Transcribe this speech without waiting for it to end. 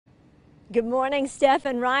Good morning, Steph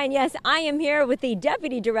and Ryan. Yes, I am here with the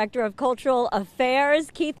Deputy Director of Cultural Affairs,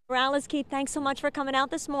 Keith Morales. Keith, thanks so much for coming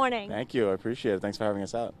out this morning. Thank you. I appreciate it. Thanks for having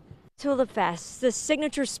us out. Tulip Fest, the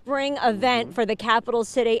signature spring event for the capital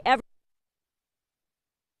city.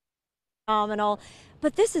 Phenomenal.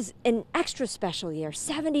 But this is an extra special year,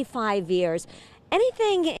 75 years.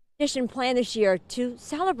 Anything in addition planned this year to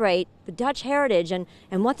celebrate the Dutch heritage and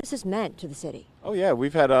what this has meant to the city? Oh yeah,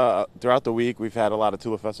 we've had throughout the week we've had a lot of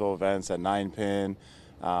Tulip Festival events at 9 Pin,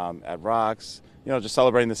 at Rocks. You know, just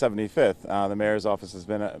celebrating the 75th. The mayor's office has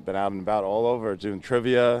been out and about all over, doing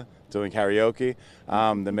trivia, doing karaoke.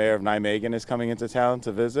 The mayor of Nijmegen is coming into town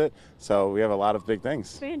to visit, so we have a lot of big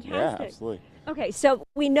things. Fantastic. Yeah, absolutely. Okay, so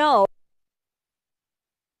we know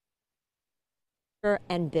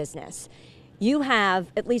and business. You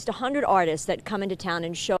have at least 100 artists that come into town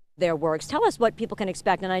and show their works. Tell us what people can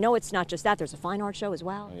expect. And I know it's not just that, there's a fine art show as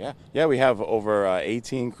well. Yeah, we have over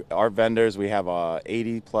 18 art vendors. We have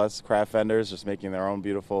 80 plus craft vendors just making their own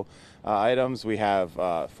beautiful items. We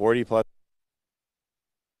have 40 plus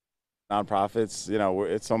nonprofits. You know,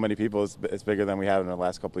 it's so many people. It's bigger than we have in the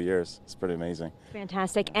last couple of years. It's pretty amazing.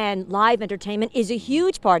 Fantastic. And live entertainment is a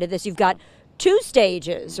huge part of this. You've got 2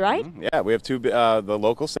 stages, right? Yeah, we have two. The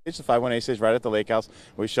local stage, the 518 stage, right at the Lake House.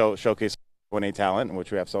 We showcase 518 talent, in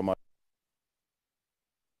which we have so much.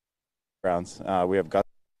 We have Gus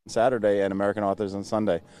on Saturday and American Authors on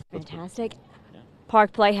Sunday. Fantastic. Yeah.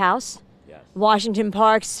 Park Playhouse. Yes. Washington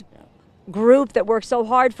Park's group that works so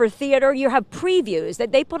hard for theater. You have previews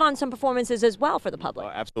that they put on some performances as well for the public.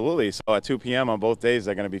 Absolutely. So at 2 p.m. on both days,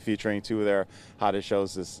 they're going to be featuring 2 of their hottest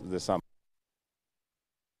shows this summer.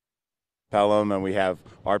 And we have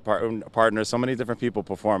art partners, so many different people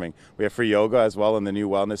performing. We have free yoga as well in the new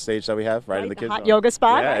wellness stage that we have right in the kids' hot zone. Yoga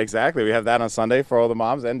spot. Yeah, right? Exactly. We have that on Sunday for all the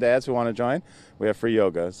moms and dads who want to join. We have free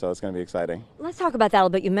yoga, so it's going to be exciting. Let's talk about that a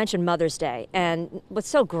little bit. You mentioned Mother's Day, and what's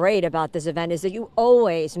so great about this event is that you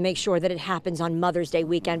always make sure that it happens on Mother's Day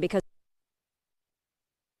weekend because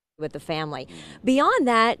with the family. Beyond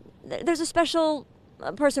that, there's a special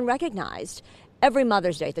person recognized every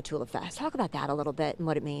Mother's Day at the Tulip Fest. Talk about that a little bit and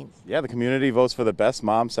what it means. Yeah, the community votes for the best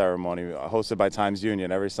mom ceremony hosted by Times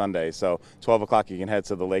Union every Sunday. So 12 o'clock you can head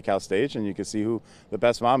to the Lake House stage and you can see who the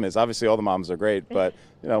best mom is. Obviously all the moms are great, but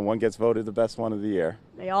you know, one gets voted the best one of the year.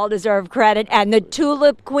 They all deserve credit. And the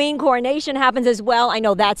Tulip Queen coronation happens as well. I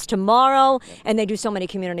know that's tomorrow, and they do so many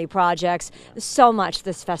community projects. So much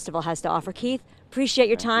this festival has to offer. Keith, appreciate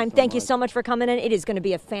your time. Thank you so much for coming in. It is going to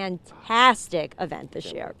be a fantastic event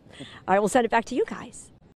this year. All right, we'll send it back to you guys.